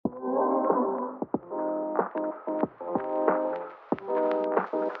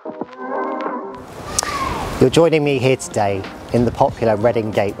You're joining me here today in the popular Reading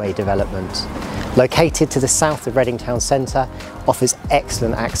Gateway development. Located to the south of Reading Town Centre, offers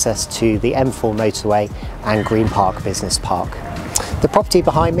excellent access to the M4 motorway and Green Park Business Park. The property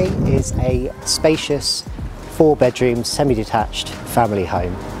behind me is a spacious 4-bedroom semi-detached family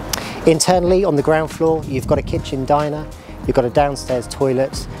home. Internally on the ground floor you've got a kitchen diner, you've got a downstairs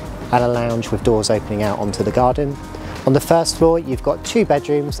toilet and a lounge with doors opening out onto the garden. On the first floor you've got 2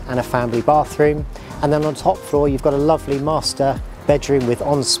 bedrooms and a family bathroom, and then on top floor you've got a lovely master bedroom with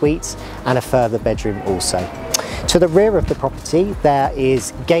ensuite and a further bedroom also. To the rear of the property there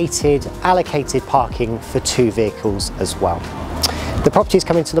is gated, allocated parking for 2 vehicles as well. The property is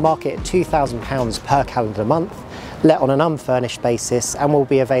coming to the market at £2,000 per calendar month, let on an unfurnished basis, and will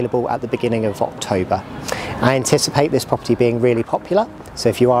be available at the beginning of October. I anticipate this property being really popular, so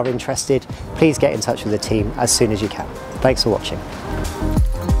if you are interested, please get in touch with the team as soon as you can. Thanks for watching.